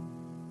earth.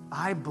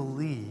 I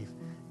believe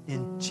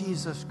in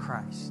Jesus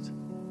Christ,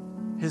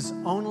 His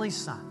only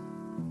Son,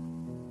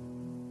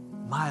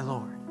 my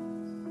Lord.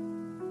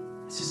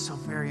 This is so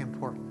very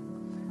important.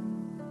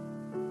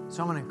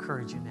 So I'm going to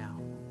encourage you now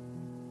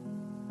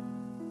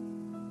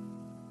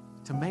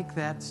to make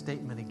that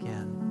statement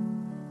again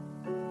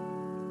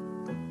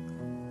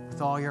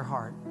with all your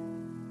heart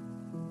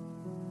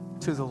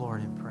to the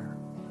Lord in prayer.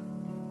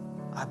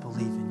 I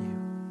believe in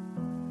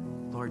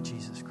you, Lord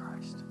Jesus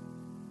Christ.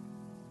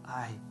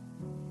 I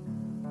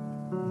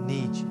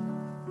need you.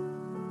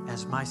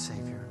 as my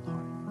Savior, Lord.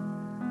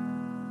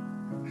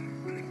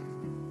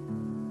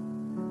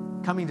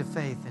 Coming to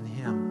faith in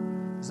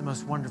Him is the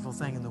most wonderful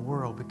thing in the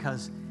world,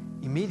 because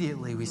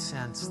immediately we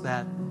sense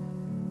that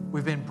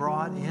we've been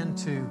brought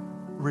into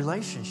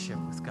relationship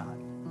with God.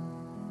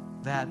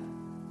 That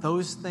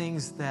those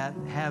things that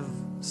have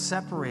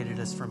separated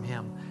us from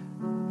Him,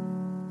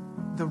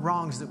 the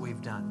wrongs that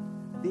we've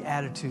done, the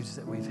attitudes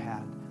that we've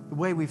had, the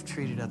way we've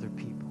treated other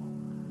people,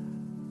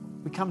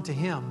 we come to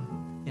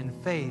Him in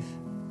faith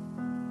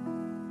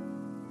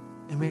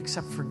and we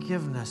accept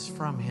forgiveness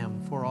from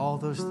Him for all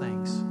those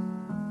things.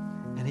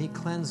 And He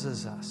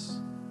cleanses us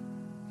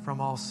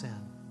from all sin.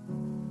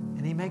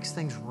 And He makes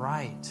things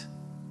right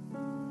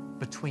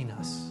between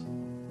us.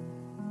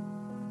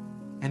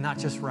 And not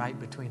just right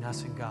between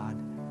us and God,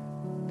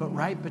 but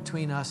right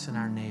between us and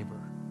our neighbor.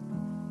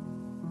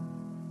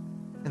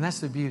 And that's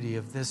the beauty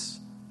of this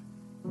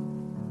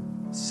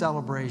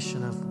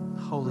celebration of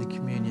Holy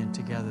Communion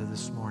together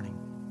this morning.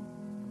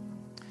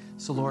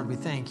 So, Lord, we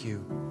thank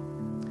You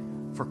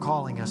for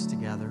calling us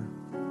together,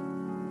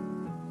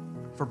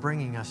 for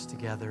bringing us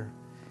together,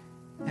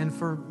 and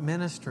for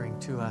ministering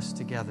to us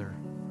together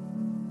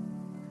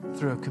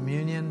through a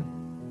communion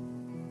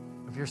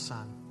of Your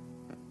Son,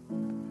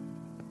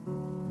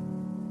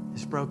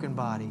 His broken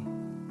body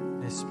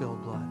and His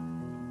spilled blood.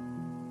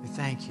 We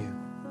thank You.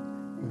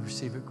 We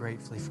receive it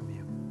gratefully from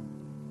You.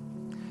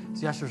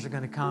 So the ushers are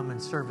going to come and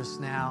serve us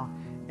now.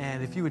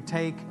 And if you would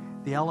take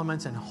the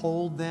elements and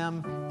hold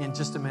them, in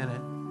just a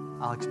minute,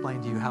 I'll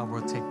explain to you how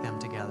we'll take them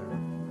together.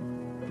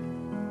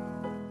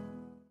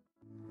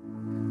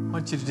 I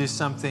want you to do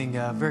something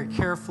very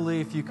carefully.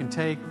 If you can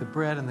take the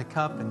bread and the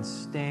cup and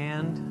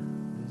stand,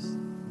 just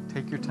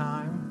take your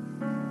time.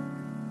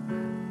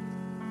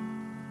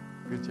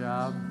 Good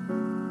job.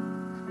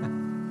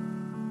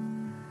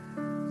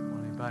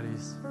 Want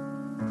anybody's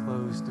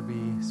clothes to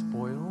be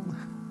spoiled?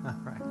 All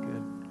right,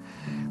 good.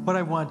 What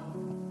I want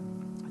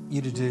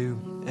you to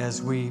do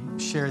as we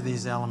share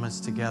these elements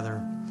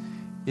together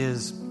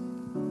is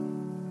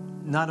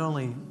not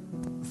only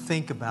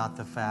think about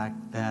the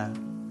fact that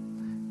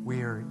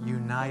we are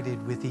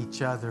united with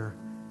each other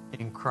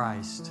in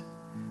Christ,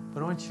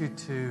 but I want you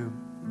to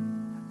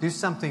do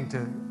something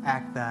to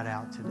act that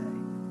out today,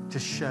 to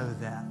show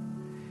that.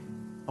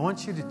 I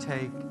want you to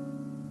take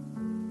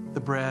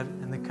the bread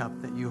and the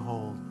cup that you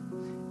hold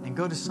and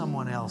go to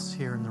someone else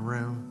here in the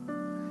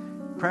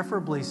room,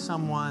 preferably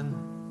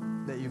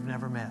someone that you've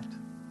never met,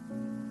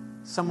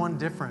 someone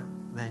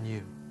different than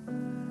you,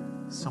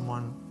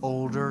 someone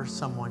older,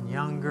 someone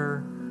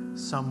younger,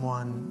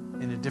 someone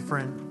in a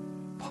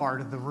different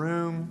part of the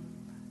room.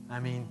 I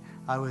mean,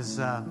 I was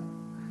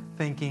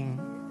thinking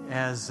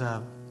as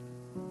I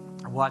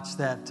watched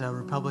that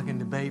Republican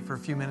debate for a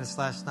few minutes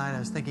last night, I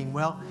was thinking,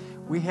 well,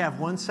 we have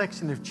one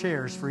section of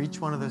chairs for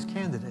each one of those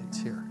candidates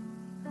here.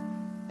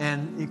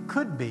 And it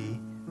could be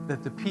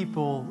that the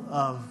people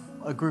of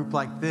a group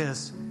like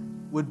this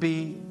would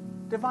be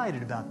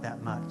divided about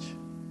that much.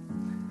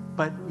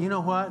 But you know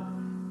what?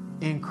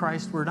 In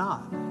Christ, we're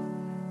not.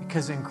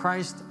 Because in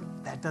Christ,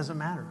 that doesn't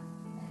matter.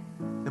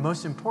 The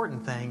most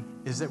important thing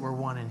is that we're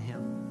one in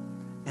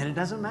Him. And it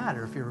doesn't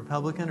matter if you're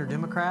Republican or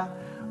Democrat,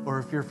 or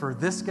if you're for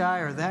this guy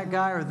or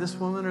this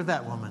woman or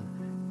that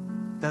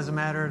woman. It doesn't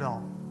matter at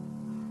all.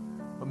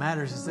 What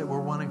matters is that we're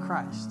one in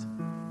Christ.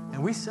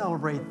 And we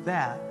celebrate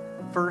that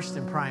first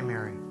and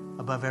primary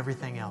above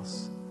everything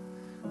else.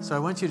 So I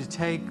want you to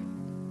take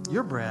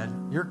your bread,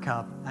 your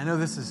cup. I know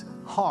this is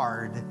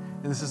hard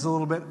and this is a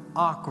little bit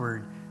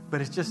awkward,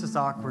 but it's just as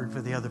awkward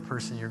for the other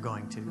person you're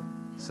going to.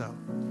 So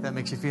if that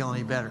makes you feel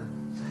any better.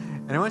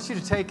 And I want you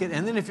to take it,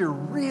 and then if you're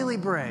really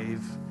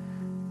brave,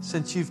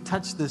 since you've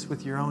touched this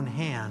with your own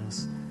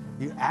hands,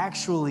 you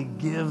actually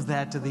give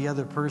that to the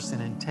other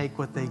person and take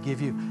what they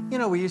give you. You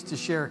know, we used to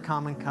share a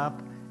common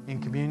cup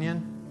in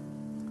communion.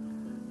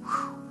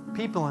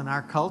 People in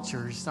our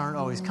culture just aren't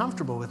always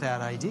comfortable with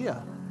that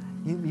idea.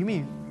 You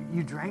mean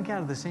you drank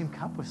out of the same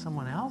cup with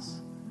someone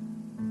else?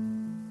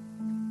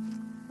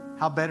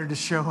 How better to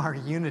show our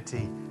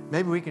unity?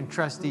 Maybe we can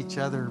trust each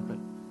other, but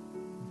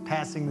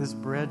passing this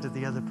bread to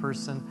the other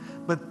person.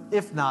 But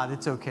if not,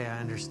 it's okay, I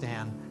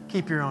understand.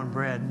 Keep your own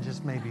bread and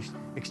just maybe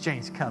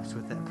exchange cups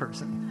with that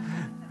person.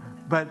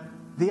 But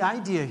the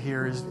idea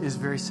here is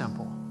very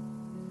simple,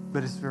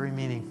 but it's very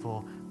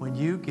meaningful. When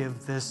you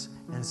give this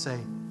and say,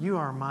 you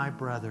are my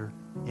brother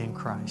in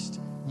Christ.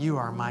 You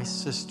are my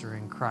sister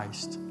in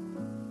Christ.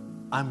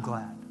 I'm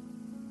glad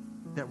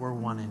that we're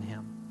one in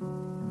Him.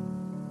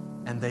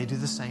 And they do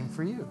the same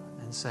for you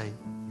and say,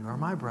 you are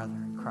my brother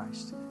in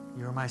Christ.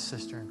 You are my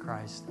sister in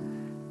Christ.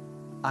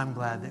 I'm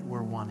glad that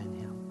we're one in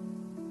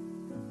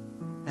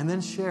Him. And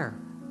then share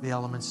the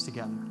elements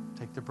together.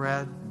 Take the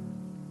bread,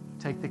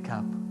 take the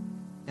cup,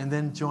 and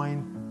then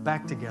join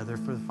back together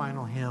for the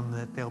final hymn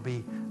that they'll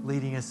be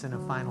leading us in a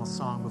final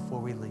song before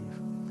we leave.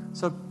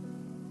 So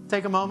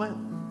take a moment,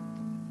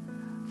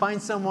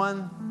 find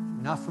someone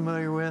you're not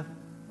familiar with,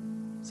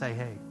 say,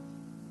 hey,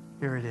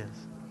 here it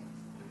is.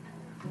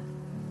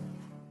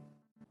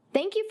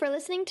 Thank you for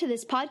listening to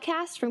this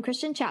podcast from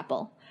Christian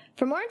Chapel.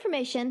 For more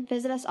information,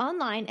 visit us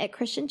online at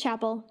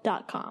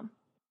christianchapel.com.